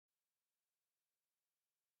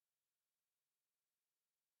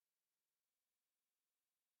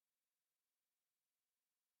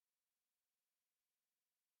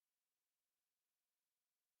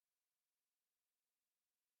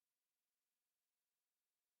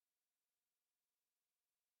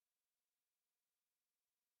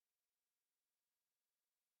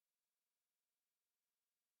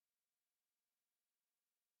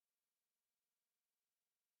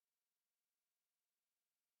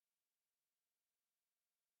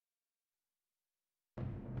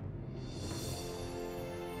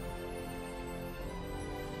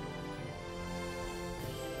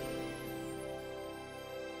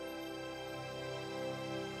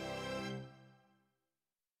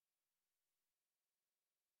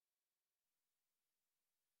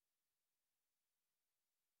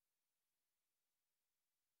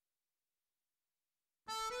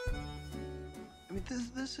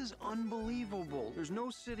mean, this is unbelievable. There's no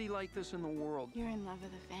city like this in the world. You're in love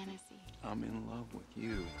with a fantasy. I'm in love with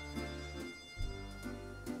you.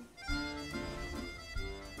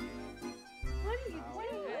 What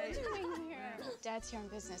are you doing here? Dad's here on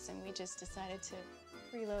business, and we just decided to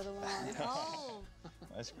reload the lawn. Oh.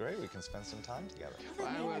 That's great. We can spend some time together.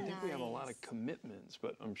 I think we have a lot of commitments,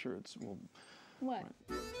 but I'm sure it's... Well, what?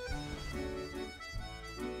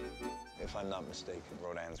 If I'm not mistaken,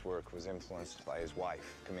 Rodin's work was influenced by his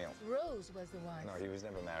wife, Camille. Rose was the wife. No, he was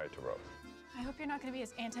never married to Rose. I hope you're not going to be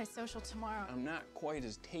as antisocial tomorrow. I'm not quite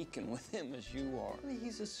as taken with him as you are. I mean,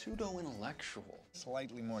 he's a pseudo-intellectual.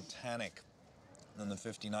 Slightly more tannic than the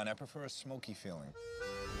 59. I prefer a smoky feeling.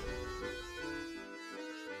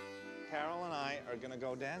 Carol and I are going to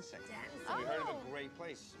go dancing. Dancing? We heard of a great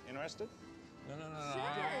place. Interested? No. Sure. I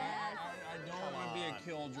don't want to be a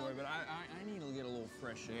killjoy, but I need to get a little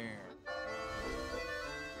fresh air.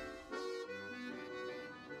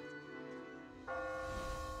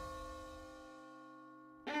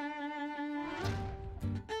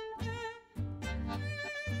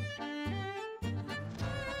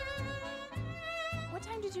 What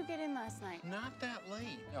time did you get in last night? Not that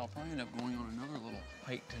late. I'll probably end up going on another little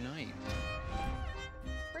hike tonight.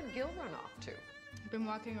 Where'd Gil run off to? I've been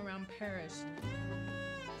walking around Paris.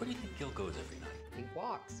 Where do you think Gil goes every night? He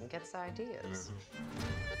walks and gets ideas.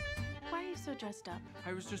 Why are you so dressed up?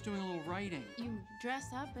 I was just doing a little writing. You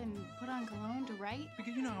dress up and put on cologne to write?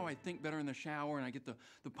 Because you know how I think better in the shower and I get the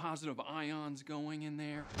positive ions going in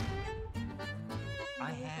there?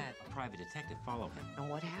 I had a private detective follow him. And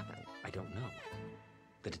what happened? I don't know.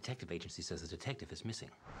 The detective agency says the detective is missing.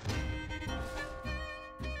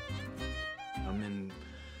 I'm in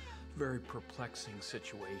a very perplexing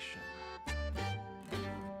situation.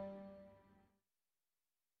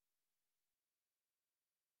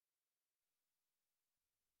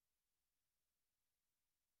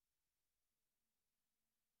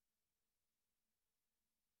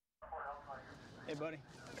 Hey, buddy.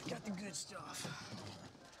 I got the good stuff.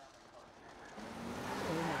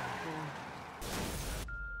 Oh, my God.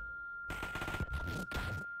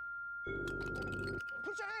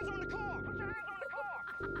 Put your hands on the car! Put your hands on the car!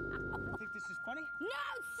 Think this is funny? No,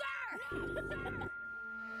 sir! No, sir!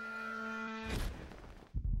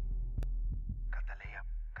 Catalea.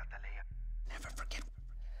 Never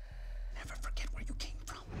forget where you came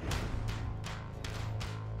from.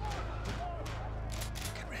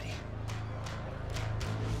 Get ready.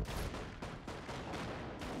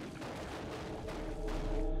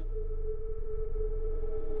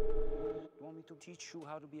 You want me to teach you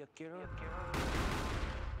how to be a killer?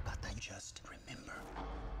 Gata, just remember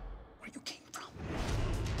where you came from.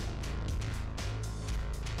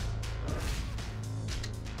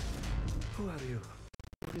 Who are you?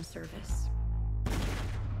 In service.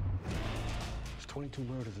 There's 22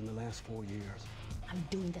 murders in the last 4 years. I'm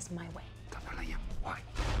doing this my way. Catalea, why?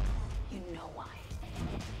 You know why.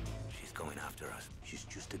 She's going after us. She's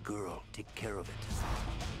just a girl. Take care of it.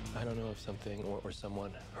 I don't know if something or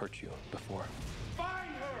someone hurt you before.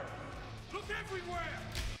 Find her! Look everywhere!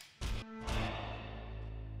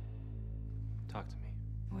 Talk to me.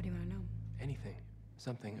 What do you want to know? Anything.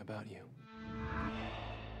 Something about you.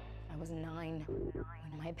 I was 9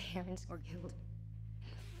 when my parents were killed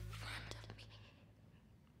in front of me.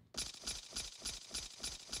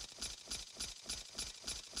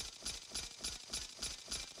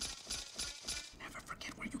 Never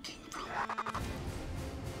forget where you came from.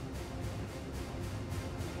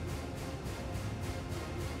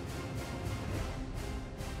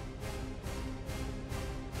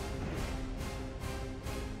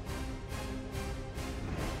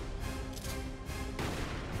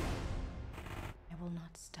 I will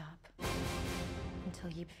not stop until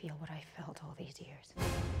you feel what I felt all these years.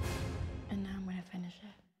 And now I'm gonna finish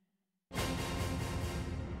it.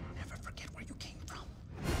 Never forget where you came from.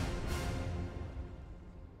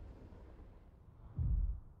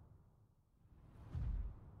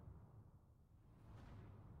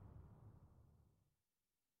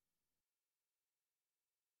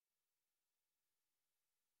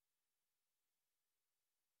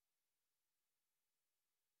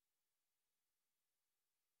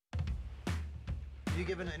 Have you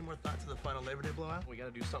given any more thought to the final Labor Day blowout? We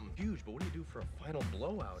gotta do something huge, but what do you do for a final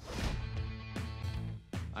blowout?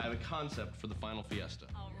 I have a concept for the final fiesta.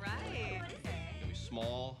 All right. What is it? It's gonna be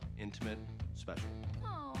small, intimate, special.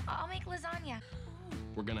 Oh, I'll make lasagna.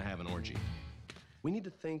 We're gonna have an orgy. We need to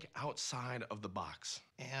think outside of the box.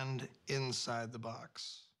 And inside the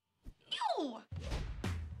box. Ew!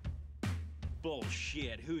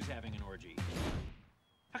 Bullshit. Who's having an orgy?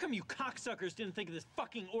 How come you cocksuckers didn't think of this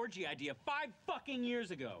fucking orgy idea 5 fucking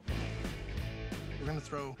years ago? We're gonna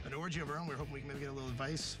throw an orgy of our own. We're hoping we can maybe get a little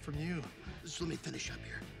advice from you. Just let me finish up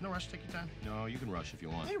here. No rush, take your time. No, you can rush if you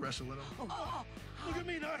want. Hey, rush a little. Oh, look at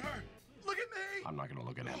me, not her. Look at me. I'm not gonna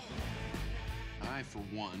look at him. I, for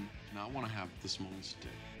one, now want to have the smallest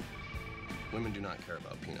dick. Women do not care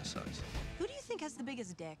about penis size. Who do you think has the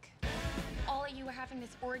biggest dick? All of you were having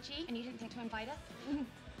this orgy, and you didn't think to invite us?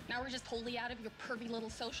 Now we're just wholly out of your pervy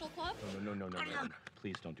little social club? No.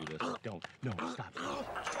 Please don't do this. Don't. No, stop.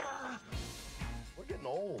 We're getting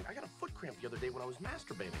old. I got a foot cramp the other day when I was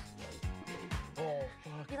masturbating. Oh,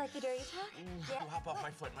 fuck. You like the dirty talk? Yeah. Oh, hop off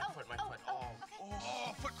my foot, my foot.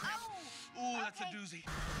 Oh, foot cramp. Ooh, that's a doozy.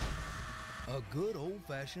 A good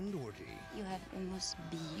old-fashioned orgy. You have the most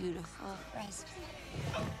beautiful breasts.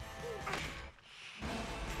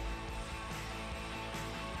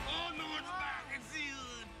 Oh, no, it's back. It's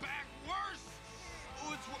back worse.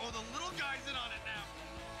 Oh, the little guy's in on it now.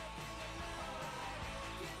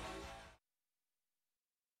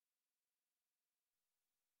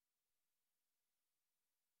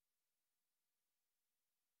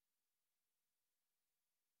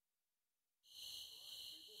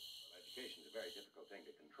 Education's a very difficult thing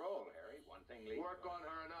to control, Harry. One thing leads... Work on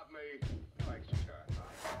her, not me. Likes to start.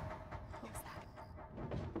 What was that?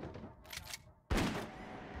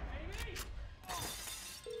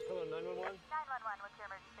 Hello, 911? 911, what's your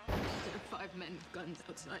emergency? There are 5 men with guns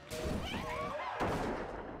outside.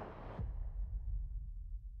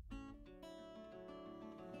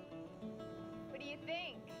 What do you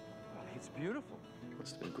think? It's beautiful.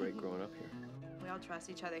 It's been great growing up here. We all trust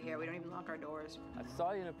each other here. We don't even lock our doors. I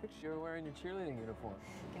saw you in a picture. You were wearing your cheerleading uniform.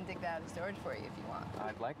 I can dig that out of storage for you if you want.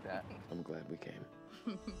 I'd like that. I'm glad we came.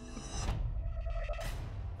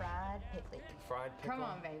 Fried pickled. Fried pickle? Come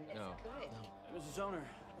on, baby. No. Good. Mrs. Owner,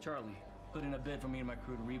 Charlie, put in a bid for me and my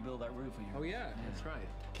crew to rebuild that roof of yours. Oh, yeah, that's right.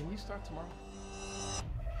 Can you start tomorrow?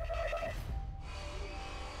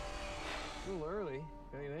 A little early,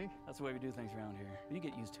 don't you think? That's the way we do things around here. You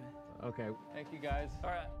get used to it. Okay. Thank you, guys. All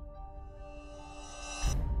right.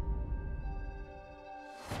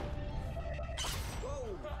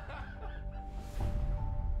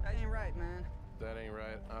 That ain't right, man. That ain't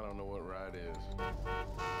right. I don't know what right is.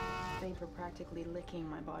 They were practically licking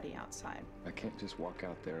my body outside. I can't just walk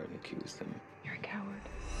out there and accuse them. You're a coward.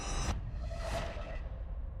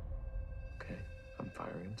 Okay, I'm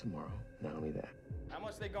firing him tomorrow. Not only that. How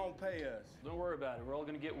much they gonna pay us? Don't worry about it. We're all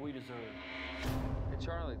gonna get what we deserve. Hey,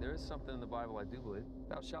 Charlie, there is something in the Bible I do believe.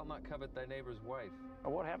 Thou shalt not covet thy neighbor's wife.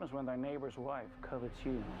 What happens when thy neighbor's wife covets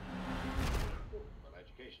you? Well,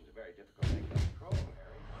 education's a very difficult thing to control,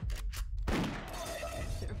 Harry.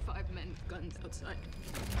 There are 5 men with guns outside.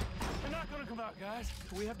 They're not gonna come out, guys.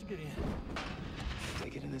 We have to get in. If they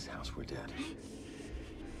get in this house, we're dead.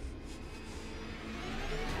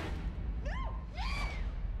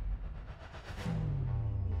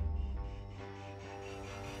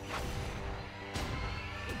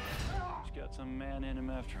 He's got some man in him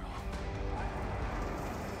after all.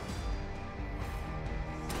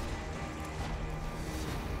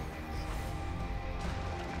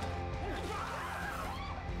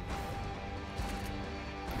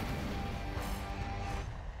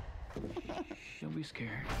 Don't be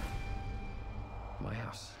scared. My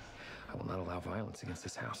house. I will not allow violence against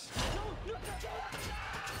this house.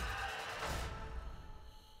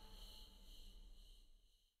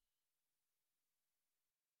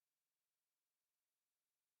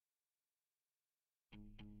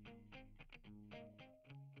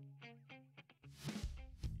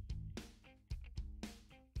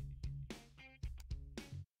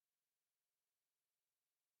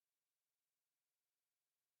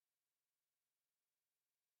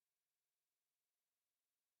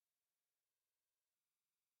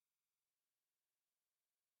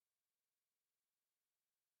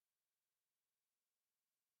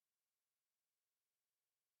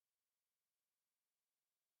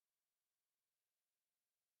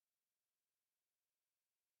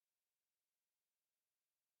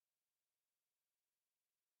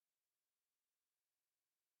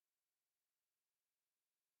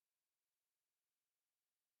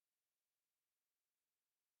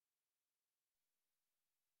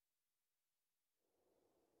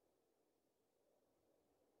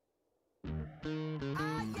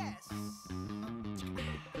 Ah, yes.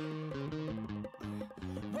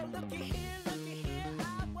 Well, looky here,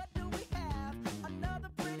 what do we have? Another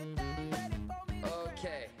pretty thing ready for me to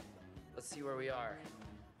Okay, let's see where we are.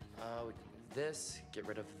 We can do this, get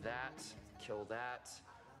rid of that, kill that.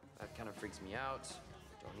 That kind of freaks me out.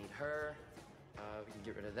 Don't need her. We can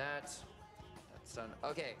get rid of that. That's done.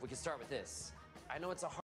 Okay, we can start with this. I know it's a hard